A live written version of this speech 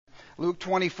Luke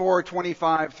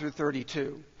 24:25 through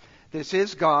 32. This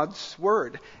is God's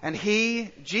word. And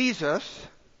he, Jesus,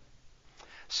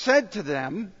 said to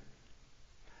them,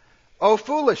 O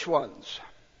foolish ones,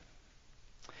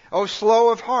 O slow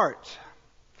of heart,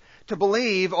 to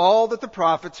believe all that the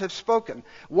prophets have spoken.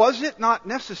 Was it not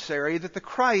necessary that the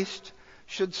Christ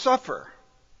should suffer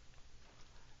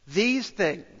these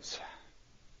things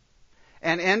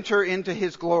and enter into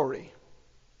his glory?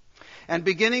 And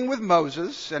beginning with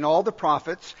Moses and all the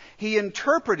prophets, he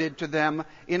interpreted to them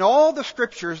in all the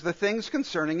scriptures the things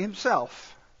concerning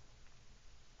himself.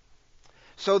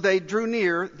 So they drew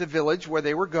near the village where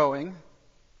they were going,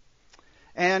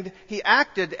 and he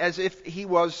acted as if he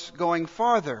was going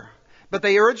farther. But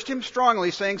they urged him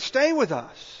strongly, saying, Stay with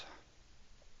us,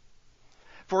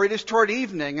 for it is toward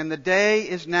evening, and the day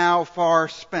is now far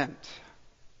spent.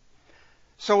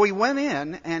 So he went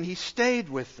in, and he stayed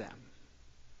with them.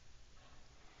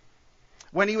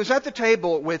 When he was at the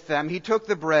table with them, he took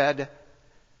the bread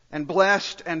and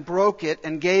blessed and broke it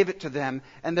and gave it to them.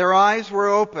 And their eyes were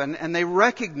open, and they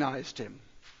recognized him.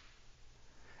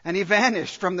 And he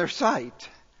vanished from their sight.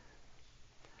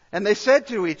 And they said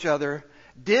to each other,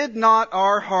 Did not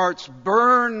our hearts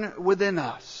burn within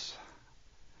us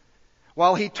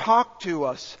while he talked to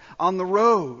us on the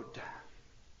road,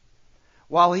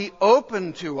 while he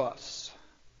opened to us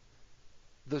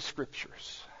the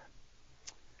Scriptures?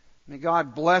 May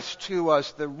God bless to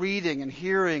us the reading and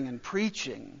hearing and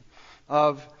preaching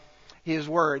of His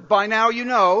Word. By now you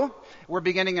know we're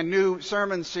beginning a new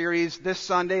sermon series this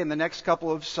Sunday and the next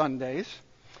couple of Sundays,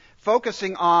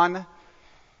 focusing on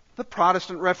the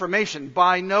Protestant Reformation.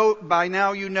 By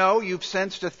now you know you've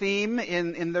sensed a theme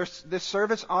in this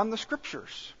service on the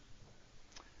Scriptures,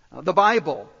 the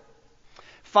Bible.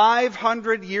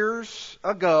 500 years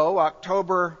ago,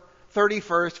 October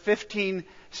 31st,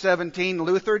 1517,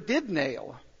 Luther did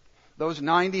nail those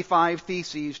 95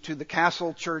 theses to the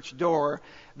castle church door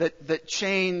that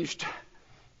changed,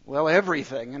 well,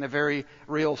 everything in a very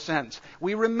real sense.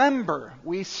 We remember,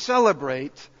 we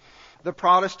celebrate the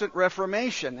Protestant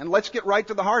Reformation. And let's get right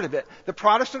to the heart of it. The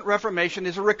Protestant Reformation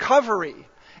is a recovery.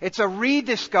 It's a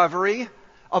rediscovery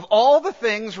of all the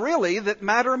things, really, that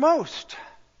matter most.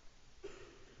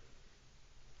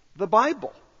 The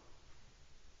Bible.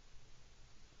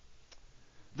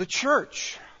 The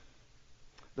church.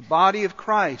 The body of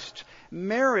Christ.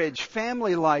 Marriage,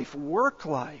 family life, work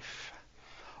life.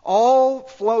 All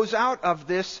flows out of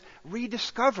this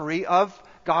rediscovery of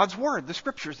God's Word, the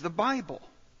Scriptures, the Bible.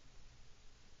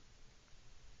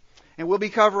 And we'll be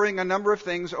covering a number of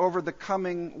things over the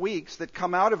coming weeks that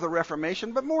come out of the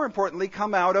Reformation, but more importantly,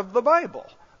 come out of the Bible,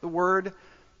 the Word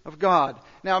of God.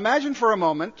 Now imagine for a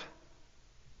moment,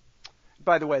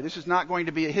 by the way, this is not going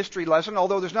to be a history lesson,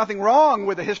 although there's nothing wrong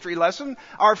with a history lesson.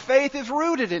 Our faith is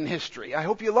rooted in history. I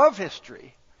hope you love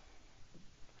history.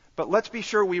 But let's be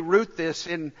sure we root this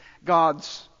in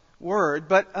God's Word.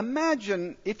 But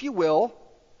imagine, if you will,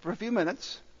 for a few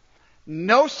minutes,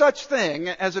 no such thing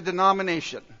as a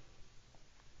denomination.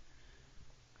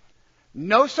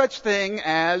 No such thing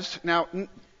as, now,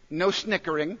 no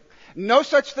snickering, no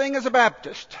such thing as a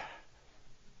Baptist.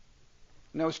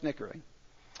 No snickering.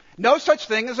 No such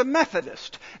thing as a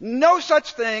Methodist. No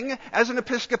such thing as an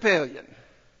Episcopalian.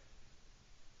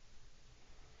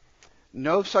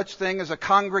 No such thing as a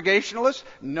Congregationalist.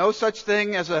 No such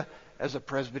thing as a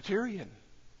Presbyterian.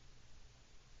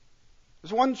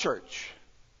 There's one church.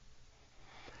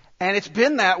 And it's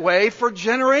been that way for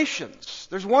generations.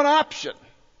 There's one option.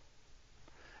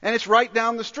 And it's right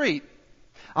down the street.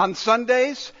 On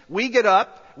Sundays, we get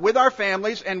up with our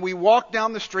families and we walk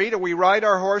down the street, or we ride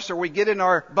our horse, or we get in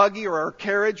our buggy or our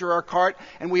carriage or our cart,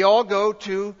 and we all go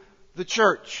to the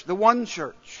church, the one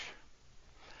church.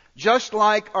 Just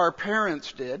like our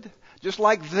parents did, just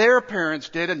like their parents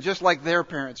did, and just like their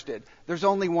parents did. There's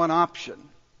only one option.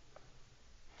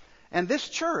 And this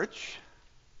church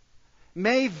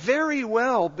may very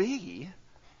well be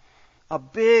a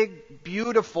big,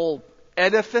 beautiful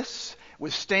edifice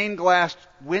with stained glass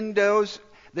windows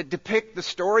that depict the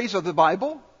stories of the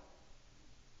Bible.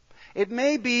 It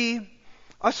may be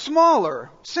a smaller,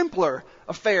 simpler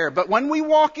affair, but when we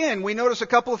walk in, we notice a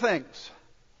couple of things.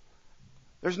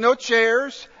 There's no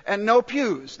chairs and no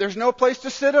pews. There's no place to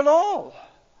sit at all.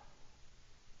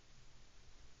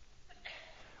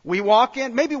 We walk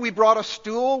in, maybe we brought a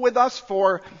stool with us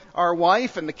for our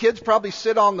wife, and the kids probably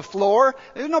sit on the floor.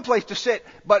 There's no place to sit,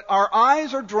 but our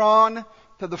eyes are drawn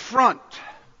to the front.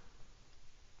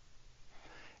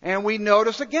 And we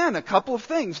notice again a couple of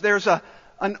things. There's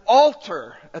an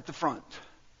altar at the front.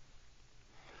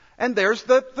 And there's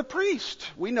the priest.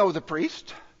 We know the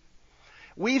priest.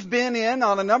 We've been in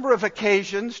on a number of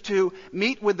occasions to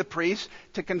meet with the priest,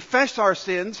 to confess our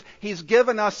sins. He's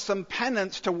given us some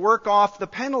penance to work off the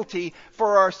penalty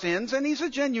for our sins, and he's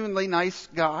a genuinely nice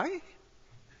guy.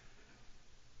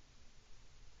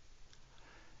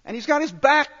 And he's got his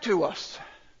back to us.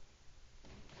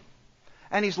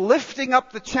 And he's lifting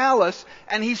up the chalice,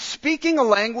 and he's speaking a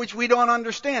language we don't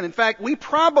understand. In fact, we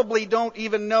probably don't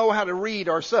even know how to read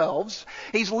ourselves.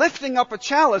 He's lifting up a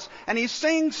chalice, and he's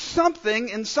saying something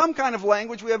in some kind of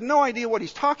language. We have no idea what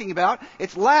he's talking about.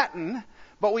 It's Latin,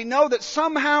 but we know that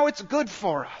somehow it's good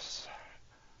for us.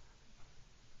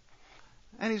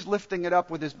 And he's lifting it up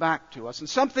with his back to us. And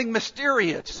something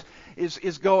mysterious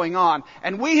is going on.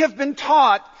 And we have been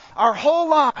taught our whole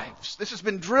lives, this has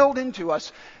been drilled into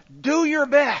us, do your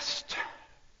best,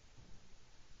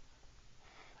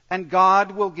 and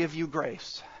God will give you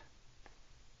grace.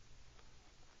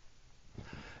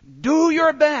 Do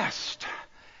your best,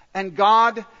 and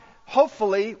God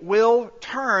hopefully will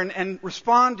turn and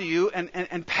respond to you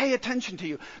and pay attention to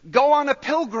you. Go on a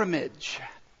pilgrimage.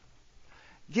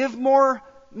 Give more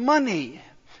money.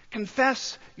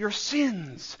 Confess your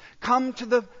sins. Come to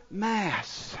the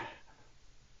Mass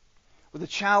where the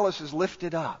chalice is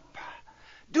lifted up.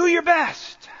 Do your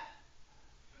best.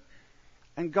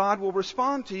 And God will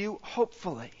respond to you,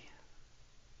 hopefully.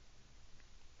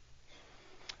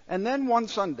 And then one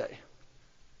Sunday,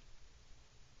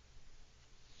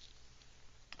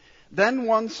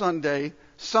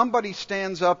 somebody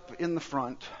stands up in the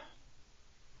front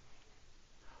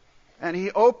and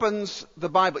he opens the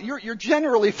Bible. You're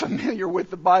generally familiar with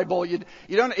the Bible. You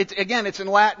don't. It's in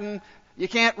Latin. You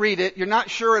can't read it. You're not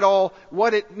sure at all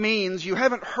what it means. You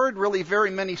haven't heard really very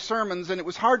many sermons, and it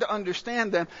was hard to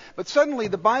understand them. But suddenly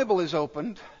the Bible is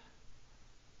opened,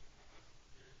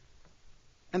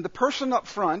 and the person up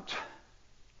front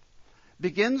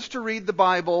begins to read the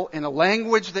Bible in a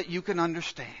language that you can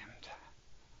understand.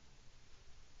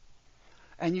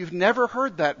 And you've never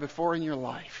heard that before in your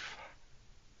life.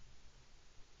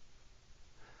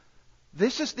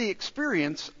 This is the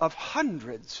experience of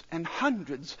hundreds and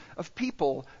hundreds of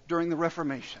people during the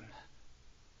Reformation.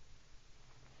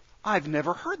 I've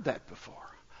never heard that before.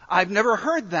 I've never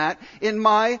heard that in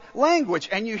my language.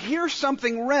 And you hear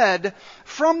something read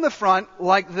from the front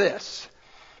like this.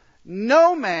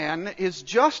 No man is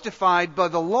justified by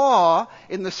the law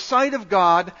in the sight of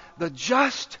God. The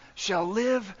just shall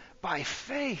live by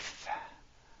faith.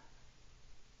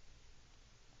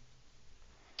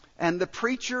 And the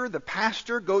preacher, the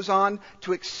pastor, goes on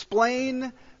to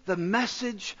explain the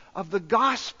message of the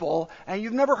gospel, and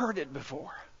you've never heard it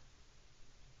before.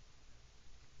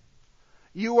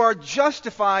 You are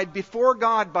justified before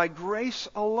God by grace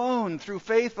alone, through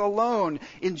faith alone,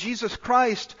 in Jesus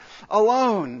Christ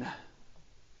alone.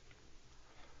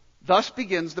 Thus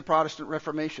begins the Protestant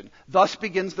Reformation. Thus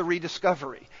begins the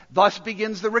rediscovery. Thus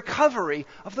begins the recovery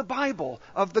of the Bible,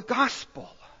 of the gospel.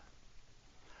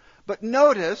 But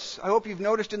notice, I hope you've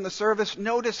noticed in the service,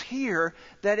 notice here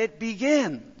that it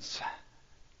begins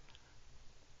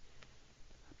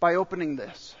by opening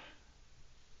this.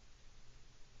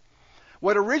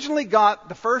 What originally got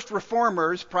the first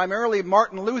reformers, primarily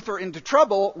Martin Luther, into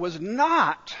trouble was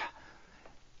not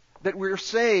that we're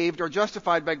saved or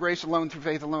justified by grace alone, through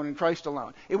faith alone, in Christ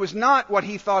alone. It was not what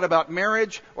he thought about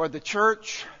marriage or the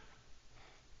church.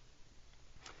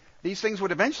 These things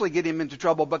would eventually get him into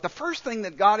trouble, but the first thing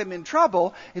that got him in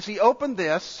trouble is he opened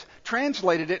this,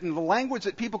 translated it in the language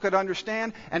that people could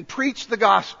understand, and preached the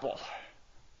gospel.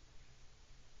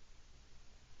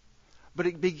 But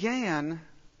it began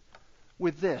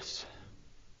with this.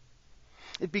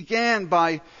 It began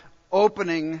by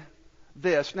opening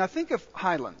this. Now think of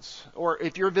Highlands, or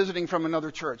if you're visiting from another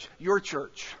church, your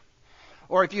church,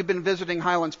 or if you've been visiting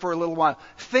Highlands for a little while.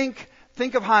 Think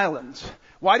of Highlands.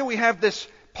 Why do we have this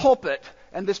pulpit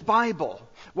and this Bible?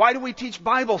 Why do we teach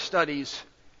Bible studies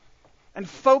and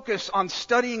focus on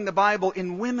studying the Bible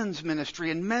in women's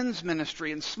ministry and men's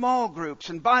ministry and small groups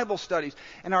and Bible studies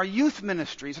and our youth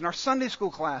ministries and our Sunday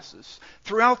school classes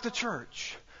throughout the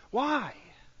church? Why?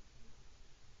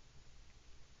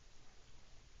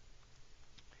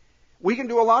 We can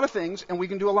do a lot of things, and we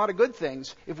can do a lot of good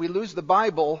things. If we lose the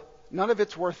Bible, none of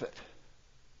it's worth it.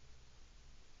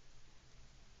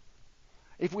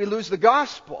 If we lose the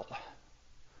gospel,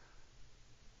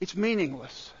 it's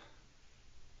meaningless.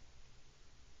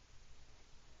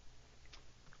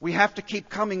 We have to keep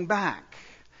coming back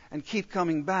and keep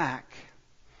coming back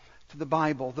to the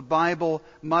Bible. The Bible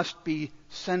must be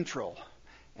central.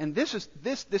 And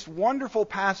this wonderful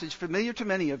passage, familiar to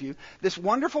many of you, this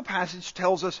wonderful passage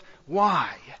tells us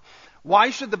why. Why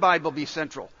should the Bible be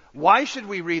central? Why should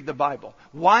we read the Bible?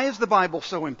 Why is the Bible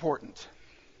so important?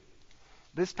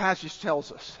 This passage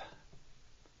tells us.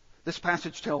 This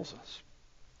passage tells us.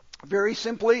 Very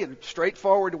simply and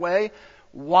straightforward way,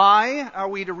 why are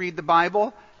we to read the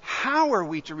Bible? How are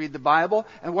we to read the Bible?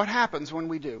 And what happens when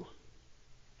we do?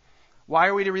 Why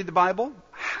are we to read the Bible?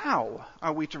 How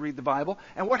are we to read the Bible?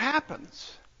 And what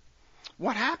happens?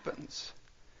 What happens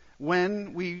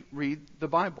when we read the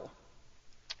Bible?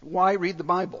 Why read the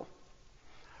Bible?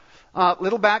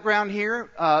 Little background here.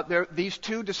 These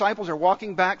two disciples are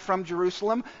walking back from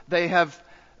Jerusalem. They have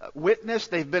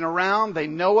witnessed, they've been around, they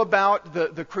know about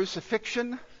the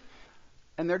crucifixion,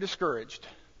 and they're discouraged.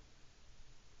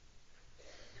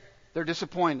 They're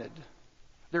disappointed.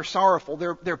 They're sorrowful.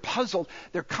 They're puzzled.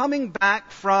 They're coming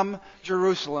back from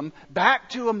Jerusalem, back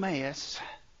to Emmaus,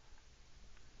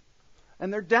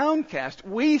 and they're downcast.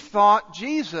 We thought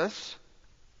Jesus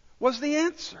was the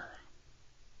answer.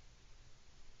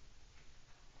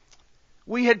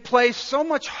 We had placed so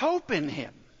much hope in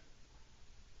him.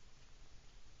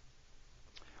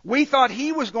 We thought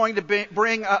he was going to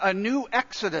bring a new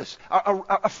exodus,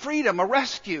 a freedom, a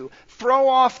rescue, throw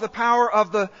off the power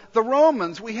of the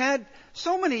Romans. We had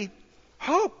so many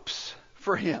hopes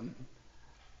for him.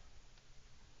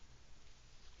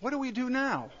 What do we do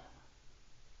now?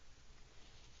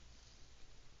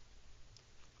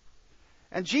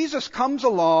 And Jesus comes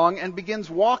along and begins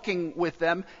walking with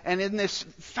them, and in this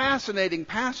fascinating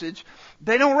passage,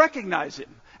 they don't recognize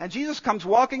him. And Jesus comes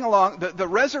walking along, the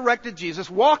resurrected Jesus,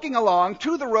 walking along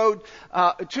to the road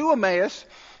to Emmaus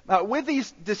with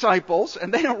these disciples,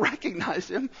 and they don't recognize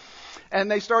him. And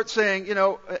they start saying,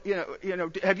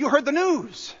 have you heard the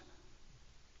news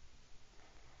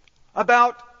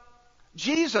about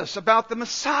Jesus, about the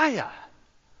Messiah?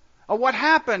 What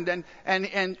happened?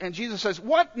 And Jesus says,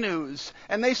 what news?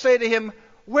 And they say to him,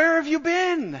 where have you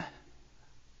been?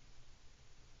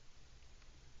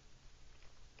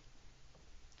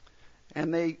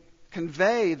 And they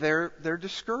convey their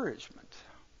discouragement.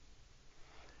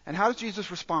 And how does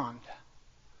Jesus respond?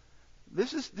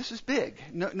 This is big.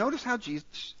 Notice how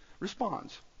Jesus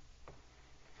responds.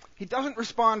 He doesn't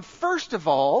respond, first of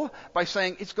all, by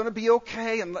saying, it's going to be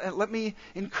okay, and let me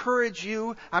encourage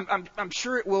you. I'm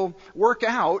sure it will work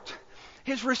out.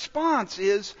 His response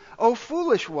is, O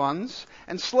foolish ones,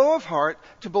 and slow of heart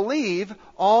to believe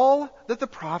all that the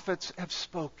prophets have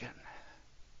spoken.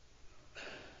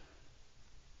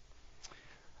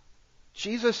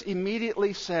 Jesus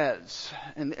immediately says,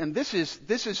 and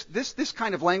this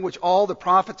kind of language, all the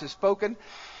prophets have spoken,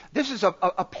 this is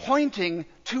a pointing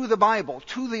to the Bible,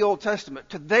 to the Old Testament,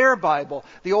 to their Bible,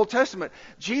 the Old Testament.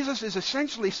 Jesus is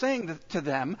essentially saying to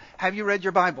them, have you read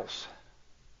your Bibles?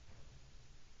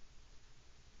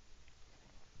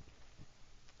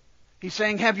 He's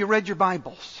saying, have you read your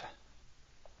Bibles?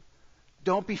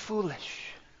 Don't be foolish.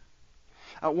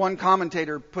 One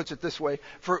commentator puts it this way,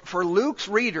 for Luke's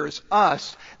readers,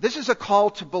 us, this is a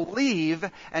call to believe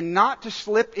and not to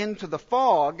slip into the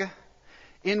fog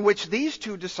in which these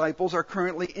two disciples are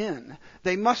currently in.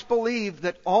 They must believe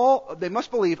all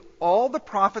the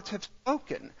prophets have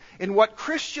spoken in what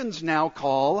Christians now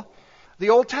call the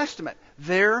Old Testament,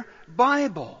 their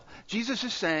Bible. Jesus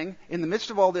is saying, in the midst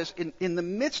of all this, in the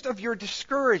midst of your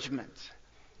discouragement,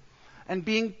 and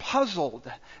being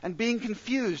puzzled and being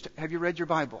confused, have you read your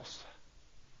Bibles?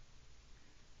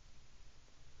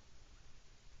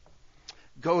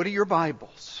 Go to your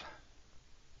Bibles.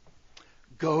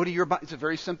 Go to your Bible. It's a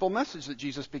very simple message that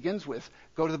Jesus begins with.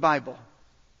 Go to the Bible.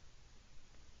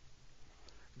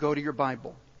 Go to your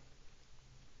Bible.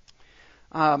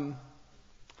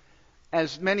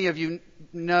 As many of you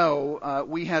know,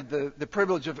 we had the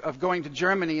privilege of going to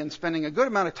Germany and spending a good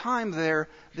amount of time there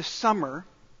this summer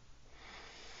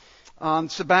on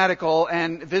sabbatical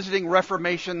and visiting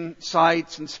Reformation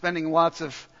sites and spending lots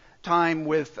of time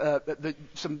with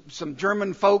some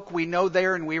German folk we know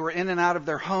there, and we were in and out of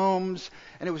their homes,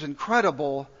 and it was an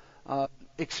incredible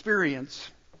experience.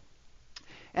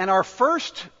 And our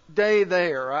first day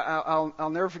there, I'll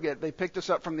never forget, they picked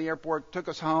us up from the airport, took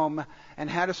us home,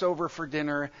 and had us over for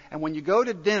dinner. And when you go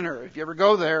to dinner, if you ever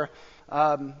go there,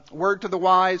 word to the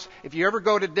wise, if you ever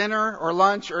go to dinner or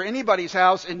lunch or anybody's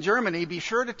house in Germany, be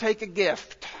sure to take a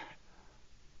gift.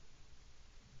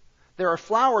 There are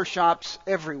flower shops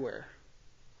everywhere.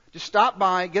 Just stop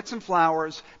by, get some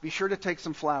flowers, be sure to take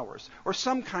some flowers. Or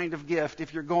some kind of gift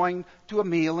if you're going to a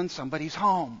meal in somebody's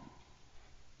home.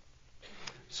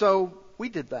 So we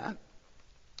did that.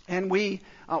 And we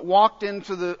walked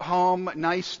into the home,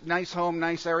 nice home,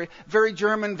 nice area. Very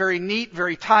German, very neat,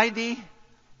 very tidy.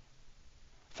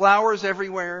 Flowers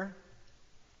everywhere.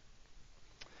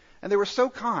 And they were so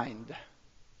kind.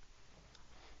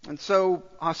 and so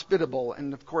hospitable.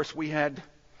 And of course we had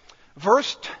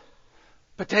wurst,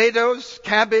 potatoes,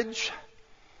 cabbage,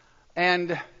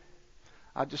 and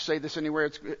I'll just say this anyway,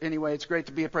 it's great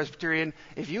to be a Presbyterian.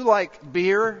 If you like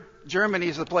beer,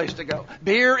 Germany's the place to go.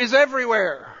 Beer is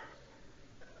everywhere.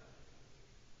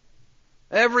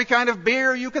 Every kind of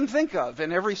beer you can think of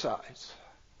in every size.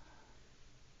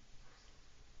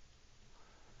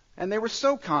 And they were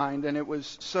so kind, and it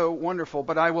was so wonderful.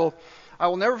 But I will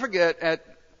never forget,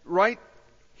 right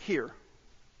here,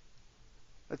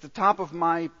 at the top of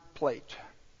my plate,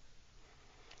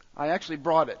 I actually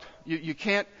brought it. You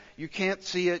can't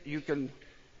see it. You can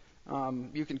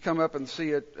come up and see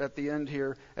it at the end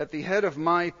here. At the head of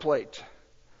my plate,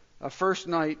 a first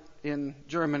night in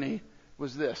Germany,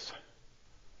 was this.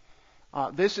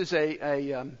 This is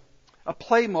a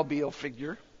Playmobil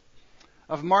figure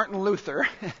of Martin Luther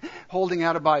holding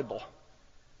out a Bible.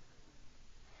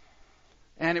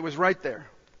 And it was right there.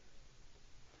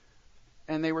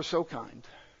 And they were so kind.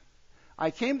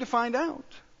 I came to find out.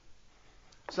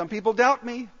 Some people doubt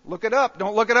me. Look it up.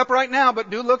 Don't look it up right now, but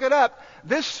do look it up.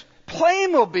 This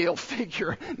Playmobil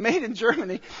figure made in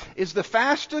Germany is the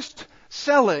fastest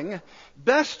selling,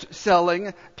 best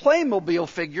selling Playmobil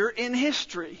figure in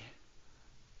history.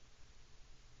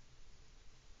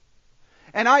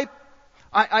 And I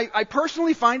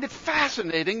personally find it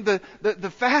fascinating.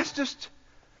 The fastest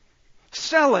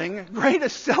selling,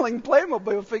 greatest selling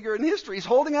Playmobil figure in history is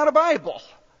holding out a Bible.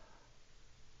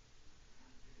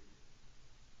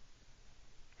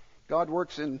 God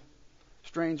works in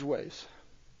strange ways.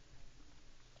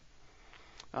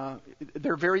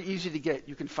 They're very easy to get.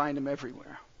 You can find them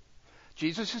everywhere.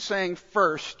 Jesus is saying,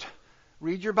 first,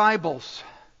 read your Bibles.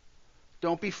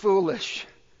 Don't be foolish.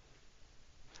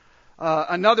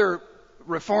 Another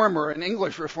reformer, an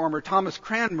English reformer, Thomas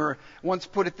Cranmer, once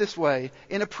put it this way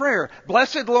in a prayer: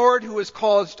 "Blessed Lord, who has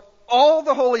caused all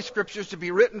the Holy Scriptures to be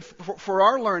written for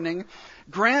our learning,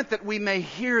 grant that we may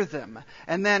hear them,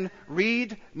 and then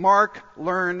read, mark,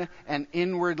 learn, and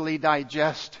inwardly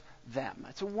digest them."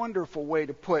 It's a wonderful way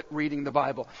to put reading the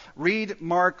Bible. Read,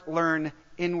 mark, learn,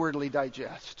 inwardly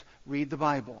digest. Read the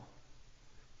Bible.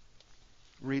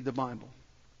 Read the Bible.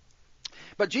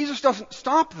 But Jesus doesn't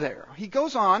stop there. He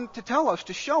goes on to tell us,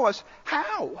 to show us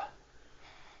how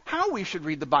we should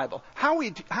read the Bible, how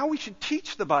we should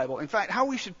teach the Bible, in fact, how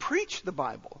we should preach the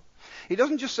Bible. He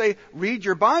doesn't just say, read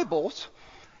your Bibles.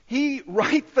 He,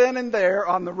 right then and there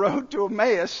on the road to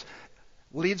Emmaus,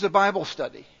 leads a Bible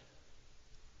study.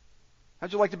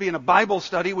 How'd you like to be in a Bible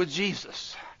study with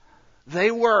Jesus? They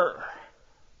were.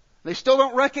 They still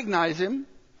don't recognize him.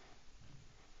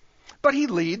 But he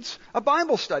leads a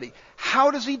Bible study.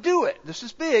 How does he do it? This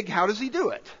is big. How does he do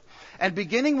it? And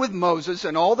beginning with Moses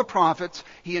and all the prophets,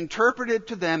 he interpreted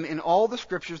to them in all the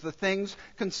scriptures the things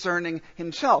concerning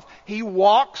himself. He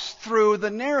walks through the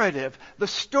narrative, the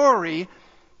story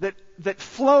that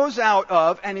flows out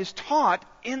of and is taught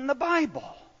in the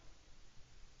Bible.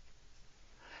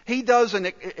 He does,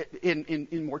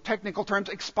 in more technical terms,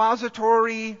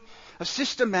 expository, a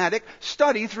systematic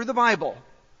study through the Bible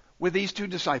with these two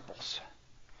disciples.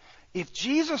 If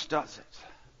Jesus does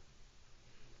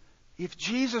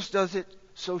it,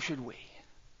 so should we.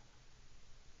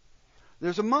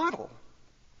 There's a model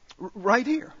right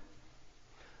here.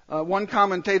 One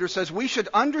commentator says, we should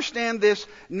understand this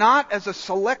not as a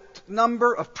select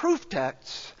number of proof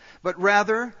texts, but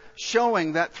rather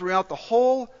showing that throughout the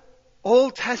whole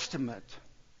Old Testament,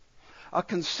 a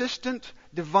consistent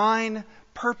divine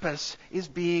purpose is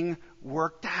being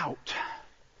worked out.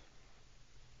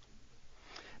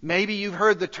 Maybe you've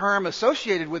heard the term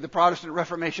associated with the Protestant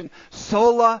Reformation,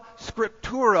 sola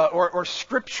scriptura, or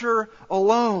scripture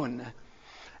alone.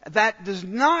 That does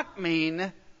not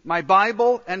mean my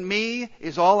Bible and me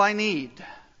is all I need.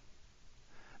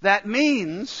 That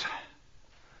means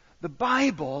the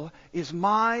Bible is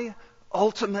my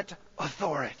ultimate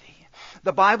authority.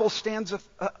 The Bible stands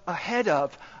ahead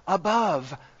of,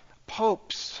 above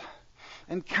popes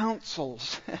and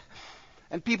councils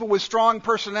and people with strong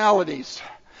personalities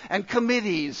and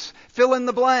committees. Fill in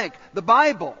the blank. The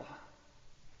Bible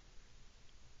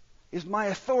is my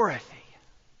authority.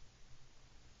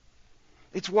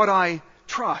 It's what I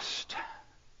trust.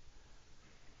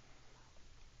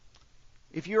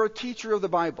 If you're a teacher of the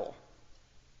Bible,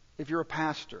 if you're a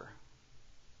pastor,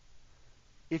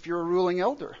 if you're a ruling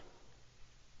elder,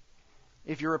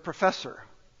 if you're a professor,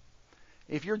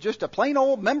 if you're just a plain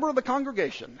old member of the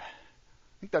congregation,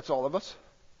 I think that's all of us.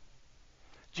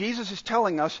 Jesus is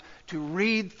telling us to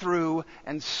read through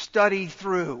and study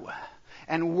through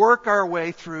and work our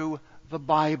way through the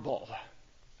Bible.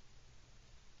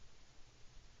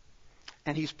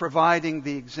 And He's providing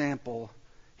the example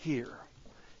here.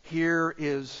 Here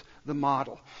is the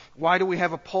model. Why do we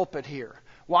have a pulpit here?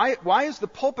 Why is the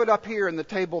pulpit up here and the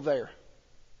table there?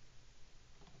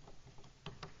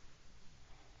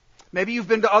 Maybe you've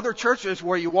been to other churches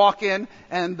where you walk in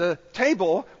and the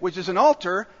table, which is an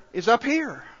altar, is up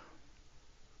here.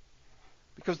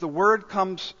 Because the Word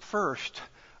comes first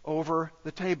over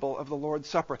the table of the Lord's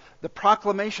Supper. The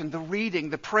proclamation, the reading,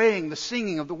 the praying, the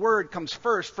singing of the Word comes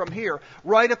first from here,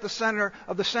 right at the center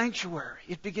of the sanctuary.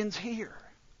 It begins here.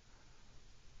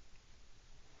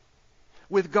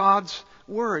 With God's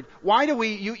Word. Why do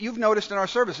you've noticed in our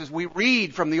services, we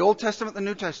read from the Old Testament and the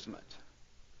New Testament.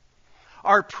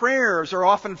 Our prayers are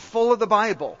often full of the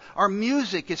Bible. Our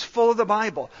music is full of the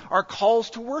Bible. Our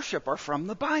calls to worship are from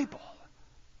the Bible.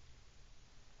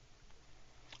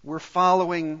 We're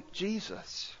following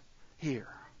Jesus here.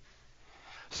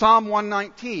 Psalm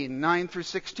 119, 9 through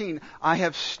 16. I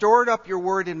have stored up your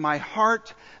word in my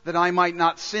heart that I might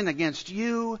not sin against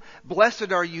you.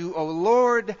 Blessed are you, O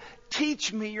Lord.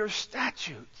 Teach me your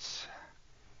statutes.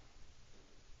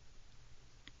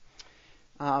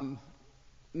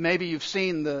 Maybe you've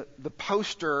seen the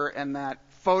poster and that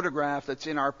photograph that's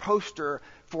in our poster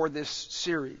for this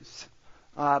series.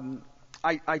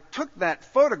 I took that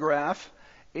photograph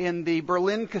in the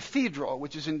Berlin Cathedral,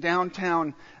 which is in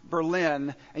downtown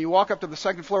Berlin, and you walk up to the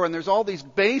second floor and there's all these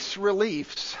bas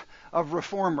reliefs of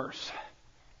reformers.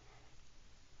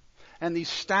 And these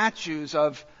statues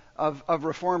of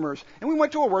reformers. And we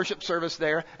went to a worship service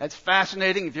there. It's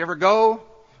fascinating. If you ever go.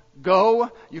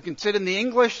 You can sit in the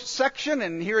English section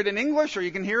and hear it in English, or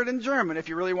you can hear it in German if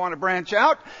you really want to branch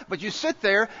out. But you sit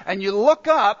there and you look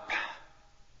up,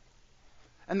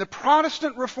 and the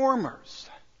Protestant reformers,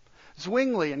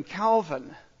 Zwingli and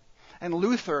Calvin and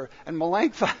Luther and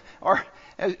Melanchthon, are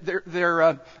as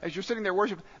you're sitting there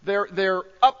worshiping, they're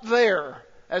up there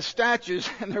as statues,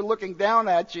 and they're looking down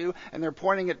at you, and they're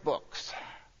pointing at books.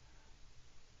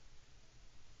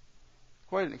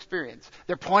 Quite an experience.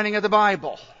 They're pointing at the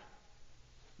Bible.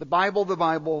 The Bible, the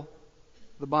Bible,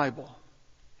 the Bible.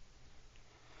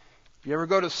 If you ever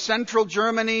go to central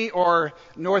Germany or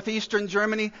northeastern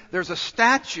Germany, there's a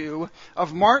statue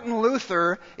of Martin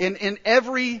Luther in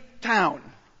every town.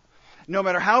 No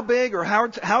matter how big or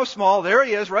how small, there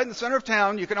he is, right in the center of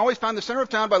town. You can always find the center of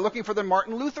town by looking for the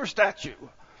Martin Luther statue.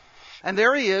 And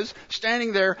there he is,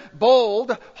 standing there,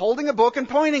 bold, holding a book and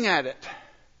pointing at it.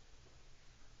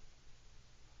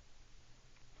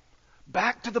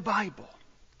 Back to the Bible.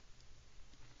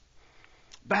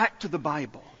 Back to the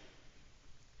Bible.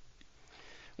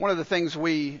 One of the things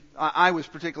I was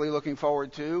particularly looking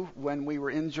forward to when we were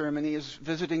in Germany is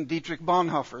visiting Dietrich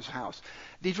Bonhoeffer's house.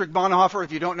 Dietrich Bonhoeffer,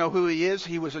 if you don't know who he is,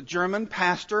 he was a German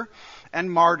pastor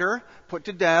and martyr put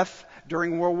to death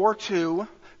during World War II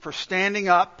for standing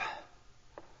up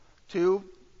to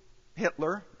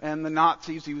Hitler and the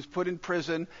Nazis. He was put in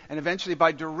prison, and eventually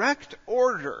by direct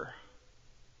order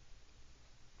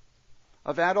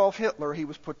of Adolf Hitler, he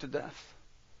was put to death.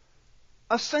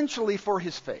 Essentially for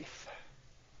his faith.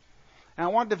 And I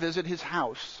wanted to visit his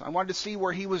house. I wanted to see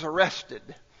where he was arrested.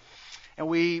 And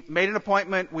we made an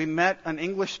appointment. We met an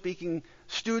English-speaking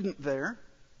student there.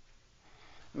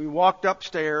 We walked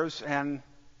upstairs, and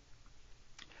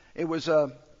it was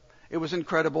an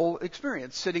incredible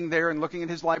experience, sitting there and looking at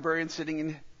his library and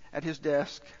sitting at his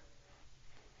desk.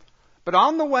 But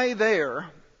on the way there,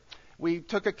 we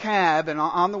took a cab, and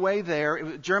on the way there, it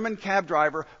was a German cab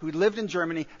driver who lived in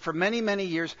Germany for many, many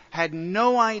years, had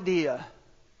no idea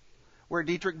where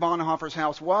Dietrich Bonhoeffer's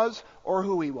house was or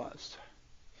who he was.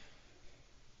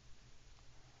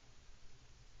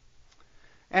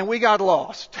 And we got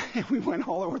lost. We went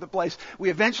all over the place.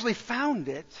 We eventually found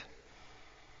it,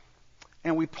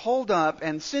 and we pulled up,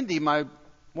 and Cindy, my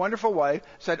wonderful wife,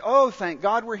 said, "Oh, thank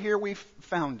God we're here. We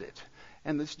found it."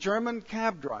 And this German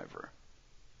cab driver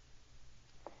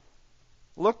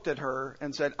looked at her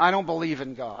and said, "I don't believe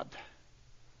in God,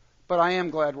 but I am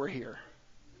glad we're here."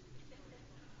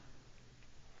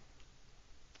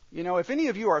 You know, if any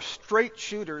of you are straight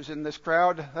shooters in this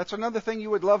crowd, that's another thing you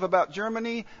would love about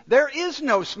Germany. There is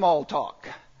no small talk.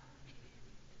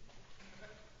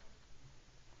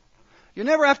 You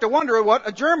never have to wonder what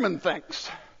a German thinks.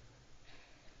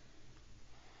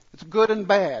 It's good and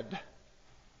bad.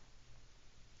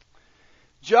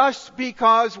 Just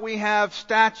because we have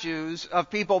statues of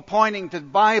people pointing to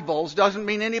Bibles doesn't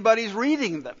mean anybody's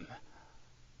reading them.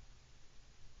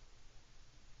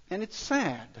 And it's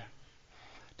sad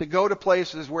to go to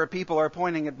places where people are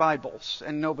pointing at Bibles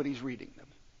and nobody's reading them.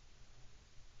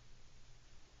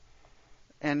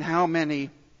 And how many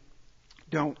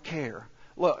don't care?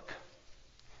 Look,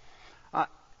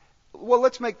 well,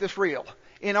 let's make this real.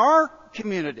 In our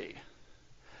community,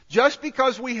 just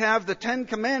because we have the Ten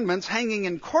Commandments hanging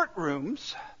in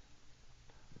courtrooms,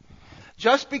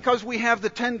 just because we have the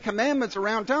Ten Commandments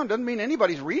around town doesn't mean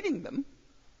anybody's reading them.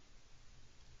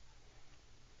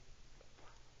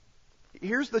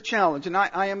 Here's the challenge, and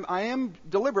I am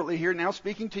deliberately here now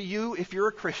speaking to you if you're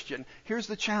a Christian. Here's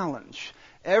the challenge.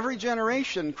 Every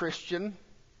generation, Christian,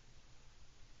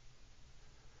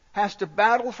 has to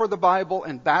battle for the Bible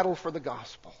and battle for the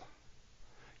gospel.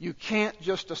 You can't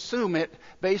just assume it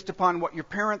based upon what your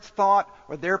parents thought,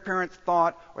 or their parents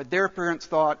thought, or their parents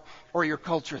thought, or your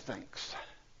culture thinks.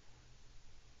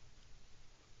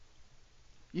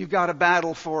 You've got to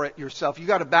battle for it yourself. You've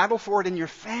got to battle for it in your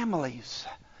families.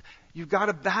 You've got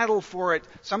to battle for it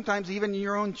sometimes even in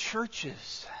your own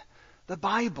churches. The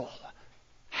Bible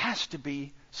has to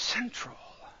be central.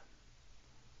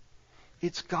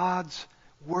 It's God's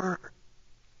Word.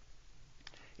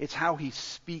 It's how He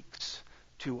speaks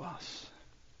to us.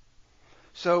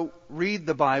 So read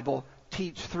the Bible,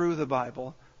 teach through the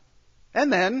Bible.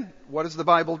 And then, what does the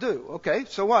Bible do? Okay,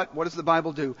 so what? What does the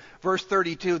Bible do? Verse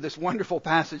 32, this wonderful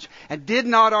passage. And did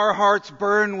not our hearts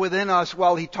burn within us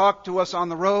while He talked to us on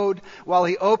the road, while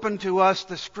He opened to us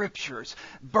the Scriptures?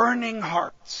 Burning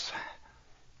hearts.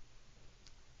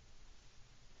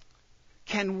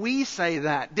 Can we say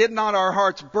that? Did not our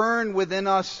hearts burn within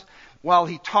us while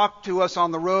He talked to us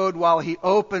on the road, while He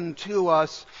opened to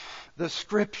us the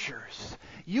Scriptures?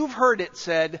 You've heard it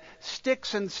said,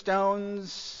 sticks and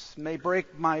stones may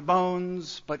break my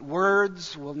bones, but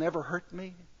words will never hurt me.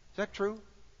 Is that true?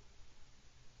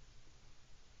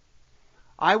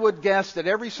 I would guess that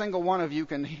every single one of you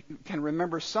can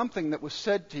remember something that was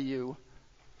said to you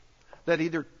that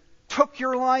either took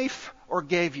your life or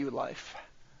gave you life.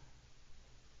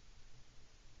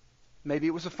 Maybe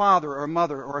it was a father or a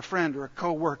mother or a friend or a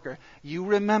co-worker. You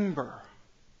remember.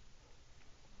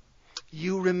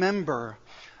 You remember.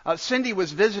 Cindy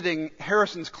was visiting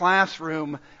Harrison's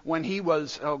classroom when he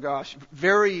was,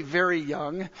 very, very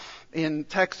young in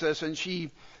Texas, and she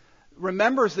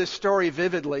remembers this story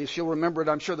vividly. She'll remember it,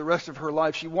 I'm sure, the rest of her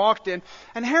life. She walked in,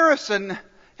 and Harrison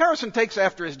takes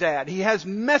after his dad. He has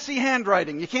messy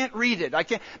handwriting. You can't read it.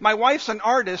 My wife's an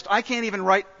artist. I can't even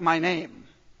write my name.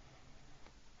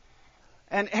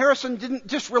 And Harrison didn't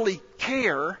just really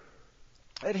care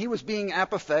that he was being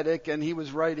apathetic and he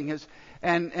was writing his...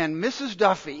 And Mrs.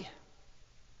 Duffy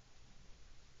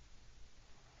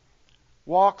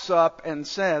walks up and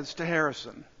says to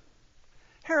Harrison,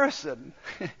 Harrison,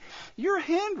 your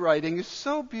handwriting is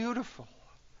so beautiful.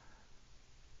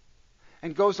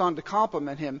 And goes on to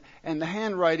compliment him, and the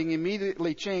handwriting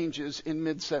immediately changes in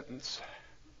mid-sentence.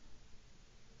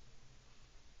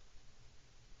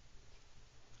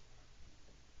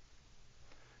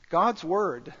 God's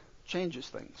Word changes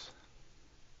things.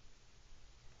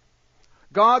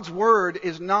 God's Word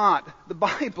the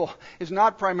Bible is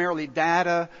not primarily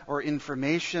data or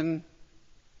information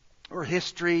or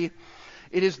history.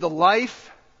 It is the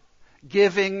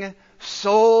life-giving,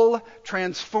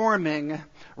 soul-transforming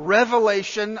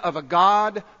revelation of a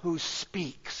God who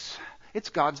speaks. It's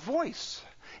God's voice.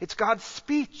 It's God's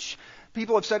speech.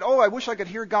 People have said, I wish I could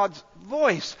hear God's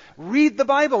voice. Read the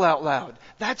Bible out loud.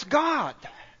 That's God.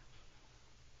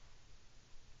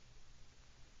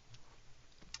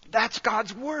 That's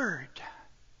God's Word.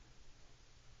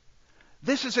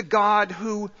 This is a God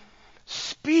who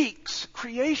speaks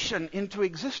creation into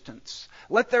existence.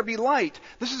 Let there be light.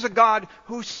 This is a God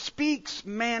who speaks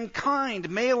mankind,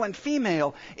 male and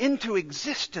female, into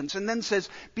existence and then says,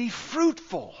 be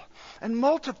fruitful and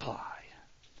multiply.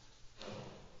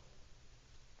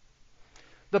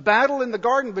 The battle in the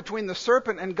garden between the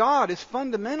serpent and God is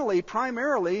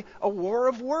primarily a war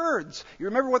of words. You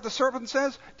remember what the serpent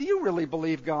says? Do you really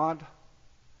believe God?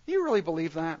 Do you really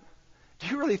believe that? Do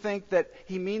you really think that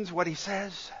He means what He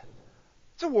says?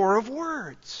 It's a war of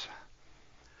words.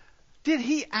 Did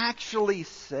He actually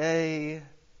say,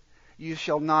 you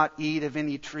shall not eat of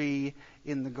any tree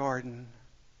in the garden?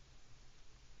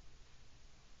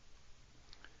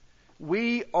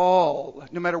 We all,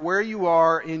 no matter where you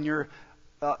are in your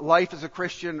life as a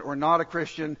Christian or not a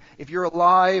Christian, if you're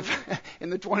alive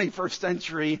in the 21st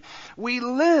century, we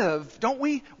live, don't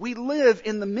we? We live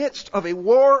in the midst of a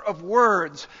war of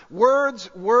words. Words,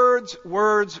 words,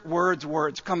 words, words,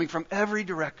 words coming from every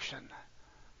direction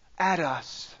at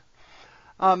us.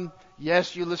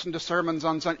 Yes, you listen to sermons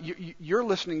on Sunday. You're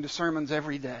listening to sermons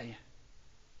every day.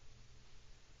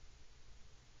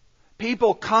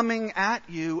 People coming at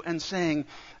you and saying,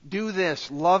 do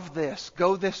this, love this,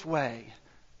 go this way.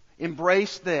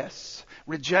 Embrace this.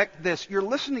 Reject this. You're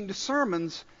listening to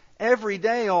sermons every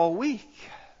day all week.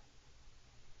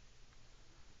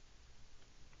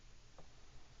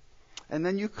 And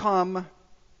then you come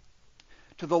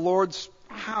to the Lord's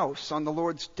house on the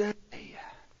Lord's day.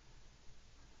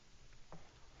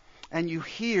 And you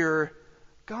hear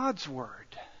God's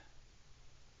word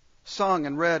sung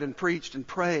and read and preached and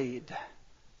prayed.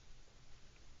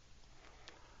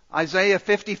 Isaiah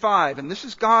 55, and this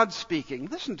is God speaking.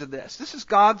 Listen to this. This is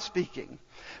God speaking.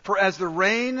 For as the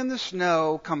rain and the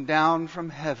snow come down from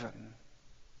heaven,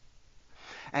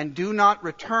 and do not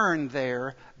return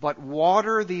there, but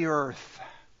water the earth,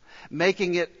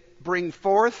 making it bring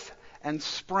forth and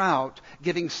sprout,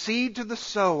 giving seed to the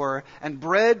sower and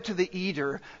bread to the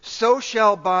eater, so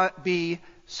shall be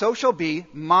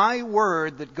my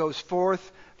word that goes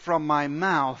forth from my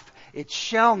mouth. It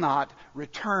shall not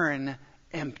return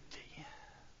empty.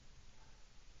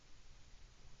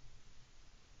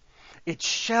 It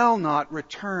shall not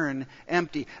return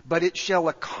empty, but it shall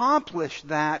accomplish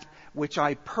that which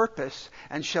I purpose,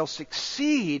 and shall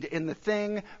succeed in the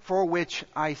thing for which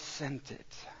I sent it.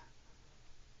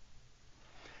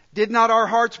 Did not our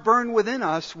hearts burn within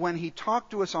us when He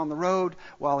talked to us on the road,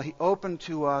 while He opened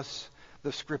to us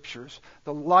the Scriptures,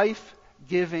 the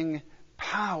life-giving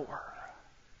power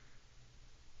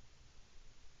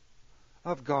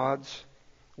of God's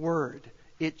Word?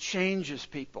 It changes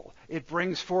people. It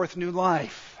brings forth new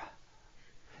life.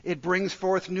 It brings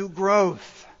forth new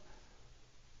growth.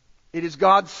 It is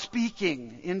God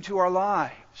speaking into our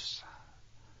lives.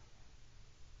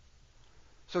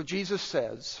 So Jesus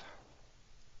says,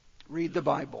 read the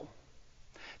Bible.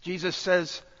 Jesus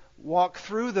says, walk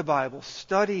through the Bible,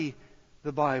 study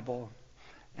the Bible.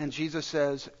 And Jesus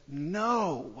says,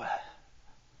 know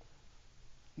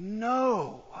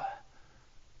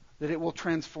that it will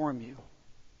transform you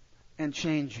and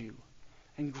change you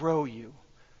and grow you,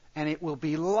 and it will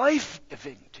be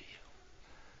life-giving to you.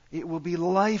 It will be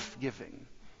life-giving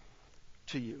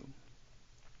to you.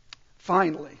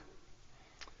 Finally,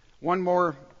 one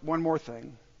more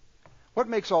thing. What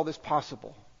makes all this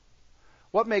possible?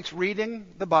 What makes reading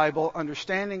the Bible,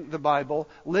 understanding the Bible,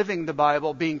 living the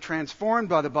Bible, being transformed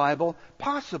by the Bible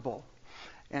possible?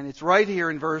 And it's right here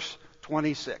in verse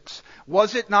 26.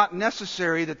 Was it not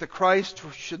necessary that the Christ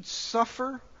should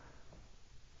suffer?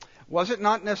 Was it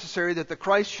not necessary that the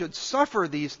Christ should suffer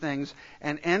these things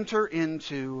and enter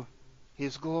into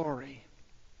His glory?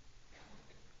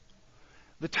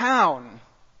 The town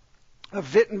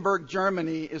of Wittenberg,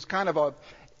 Germany is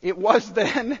it was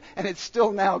then, and it's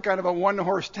still now, kind of a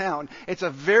one-horse town. It's a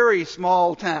very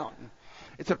small town.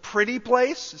 It's a pretty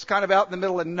place. It's kind of out in the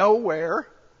middle of nowhere.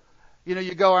 You know,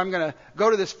 you go, I'm going to go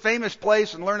to this famous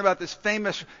place and learn about this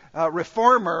famous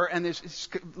reformer, and this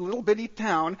little bitty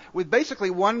town with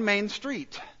basically one main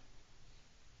street.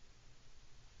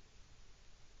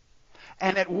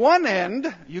 And at one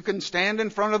end, you can stand in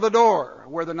front of the door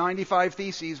where the 95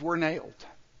 Theses were nailed.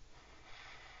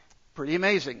 Pretty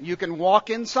amazing. You can walk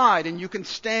inside and you can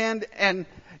stand, and,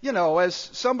 you know, as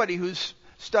somebody who's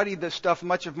studied this stuff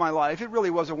much of my life, it really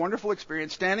was a wonderful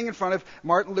experience standing in front of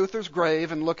Martin Luther's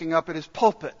grave and looking up at his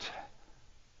pulpit.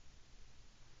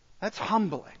 That's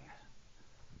humbling.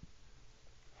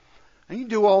 And you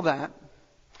do all that.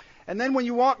 And then when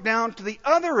you walk down to the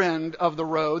other end of the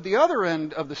road, the other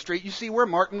end of the street, you see where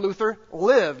Martin Luther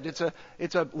lived. It's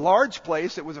a large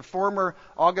place. It was a former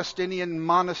Augustinian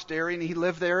monastery, and he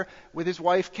lived there with his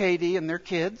wife Katie and their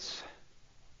kids.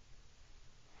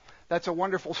 That's a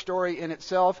wonderful story in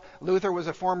itself. Luther was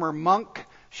a former monk.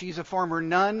 She's a former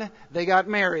nun. They got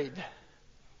married,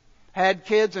 had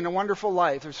kids, and a wonderful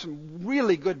life. There's some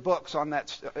really good books on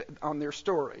their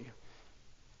story.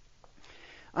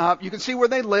 You can see where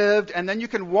they lived, and then you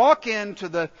can walk into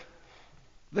the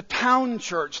town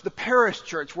church, the parish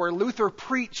church, where Luther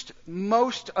preached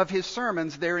most of his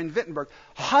sermons there in Wittenberg.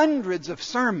 Hundreds of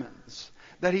sermons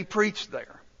that he preached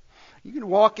there. You can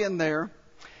walk in there.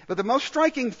 But the most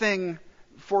striking thing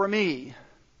for me,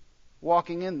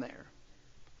 walking in there,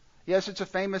 yes, it's a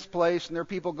famous place, and there are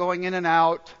people going in and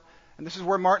out, and this is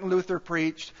where Martin Luther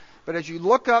preached, but as you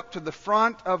look up to the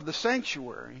front of the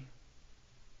sanctuary,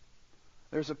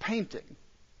 there's a painting.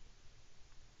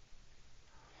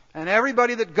 And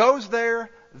everybody that goes there,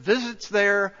 visits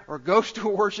there, or goes to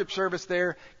a worship service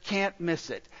there can't miss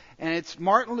it. And it's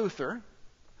Martin Luther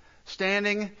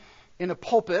standing in a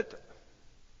pulpit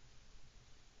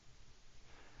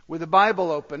with the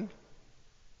Bible open,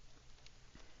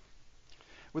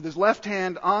 with his left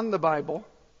hand on the Bible,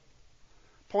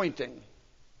 pointing.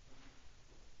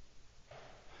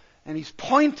 And he's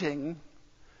pointing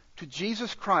to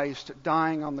Jesus Christ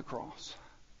dying on the cross.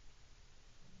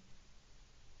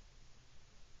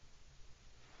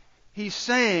 He's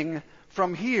saying,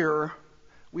 from here,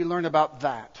 we learn about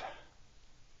that.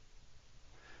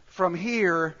 From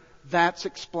here, that's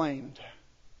explained.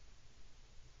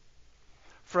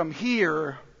 From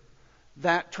here,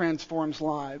 that transforms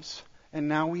lives. And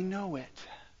now we know it.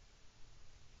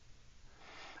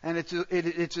 And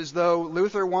it's as though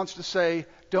Luther wants to say,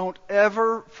 don't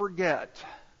ever forget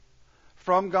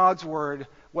from God's Word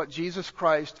what Jesus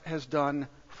Christ has done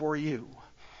for you.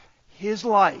 His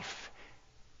life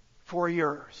for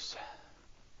yours.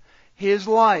 His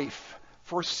life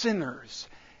for sinners.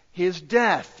 His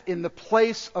death in the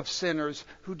place of sinners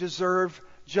who deserve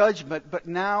judgment but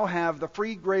now have the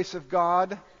free grace of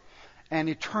God and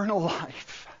eternal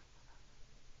life.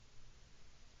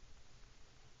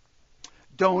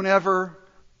 Don't ever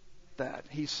that,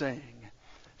 he's saying.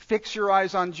 Fix your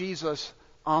eyes on Jesus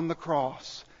on the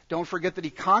cross. Don't forget that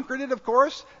he conquered it, of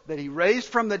course, that he raised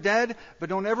from the dead, but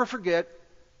don't ever forget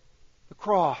the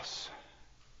cross.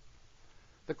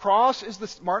 The cross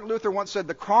is Martin Luther once said,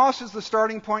 the cross is the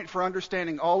starting point for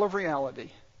understanding all of reality.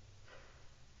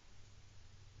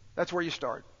 That's where you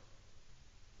start.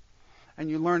 And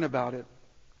you learn about it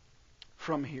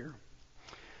from here.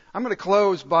 I'm going to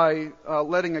close by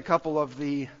letting a couple of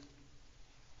the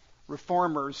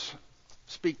reformers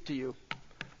speak to you.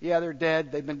 Yeah, they're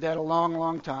dead. They've been dead a long,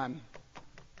 long time.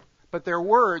 But their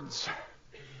words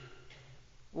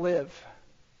live.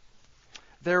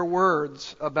 Their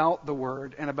words about the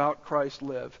Word and about Christ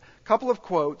live. A couple of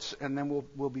quotes, and then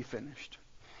we'll be finished.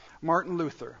 Martin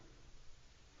Luther.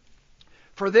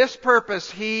 For this purpose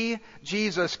he,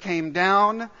 Jesus, came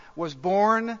down, was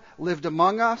born, lived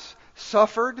among us,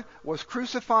 suffered, was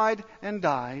crucified, and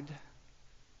died.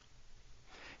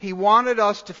 He wanted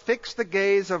us to fix the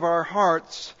gaze of our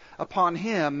hearts upon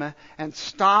him and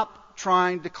stop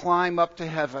trying to climb up to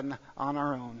heaven on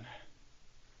our own.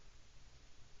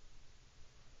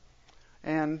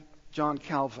 And John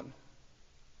Calvin,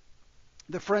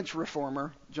 the French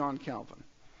reformer, John Calvin.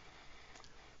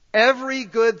 Every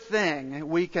good thing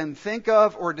we can think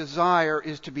of or desire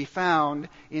is to be found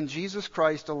in Jesus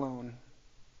Christ alone.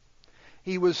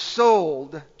 He was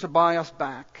sold to buy us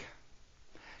back,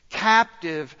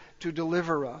 captive to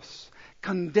deliver us,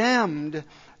 condemned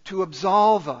to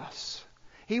absolve us.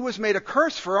 He was made a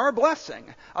curse for our blessing,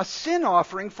 a sin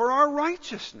offering for our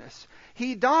righteousness.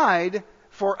 He died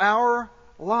for our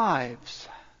lives.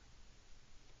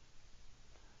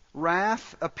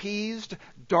 Wrath appeased,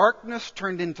 darkness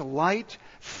turned into light,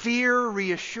 fear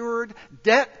reassured,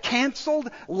 debt canceled,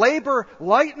 labor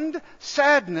lightened,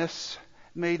 sadness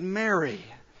made merry.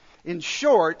 In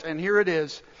short, and here it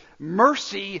is,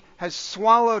 mercy has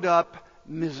swallowed up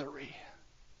misery.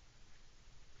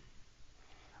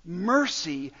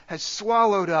 Mercy has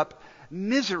swallowed up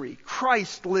misery.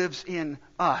 Christ lives in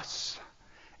us.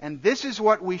 And this is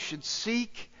what we should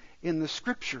seek in the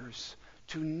Scriptures,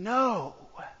 to know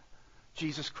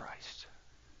Jesus Christ.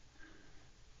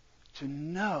 To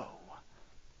know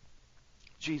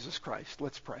Jesus Christ.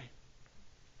 Let's pray.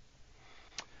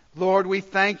 Lord, we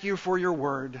thank you for your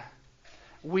word.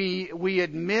 We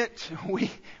admit,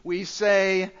 we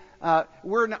say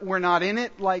we're not in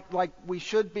it like we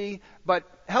should be, but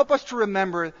help us to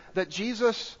remember that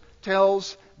Jesus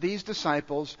tells these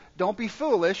disciples, don't be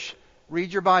foolish,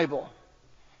 read your Bible.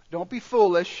 Don't be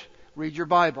foolish, read your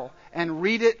Bible. And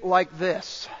read it like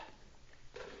this.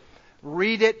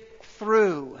 Read it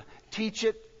through. Teach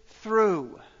it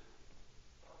through.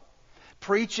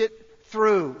 Preach it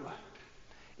through.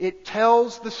 It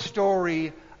tells the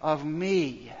story of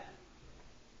me.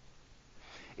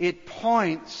 It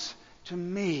points to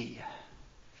me.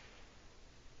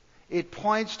 It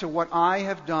points to what I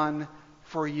have done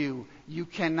for you. You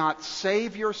cannot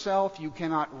save yourself. You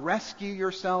cannot rescue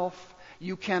yourself.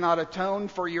 You cannot atone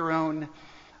for your own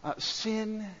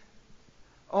sin.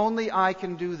 Only I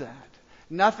can do that.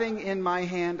 Nothing in my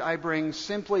hand I bring,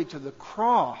 simply to the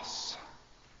cross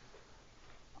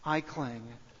I cling.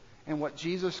 And what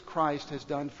Jesus Christ has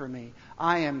done for me.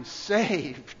 I am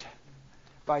saved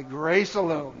by grace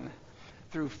alone,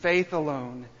 through faith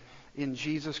alone, in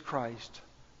Jesus Christ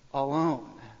alone.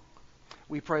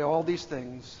 We pray all these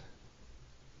things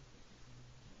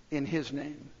in His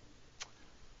name.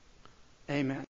 Amen.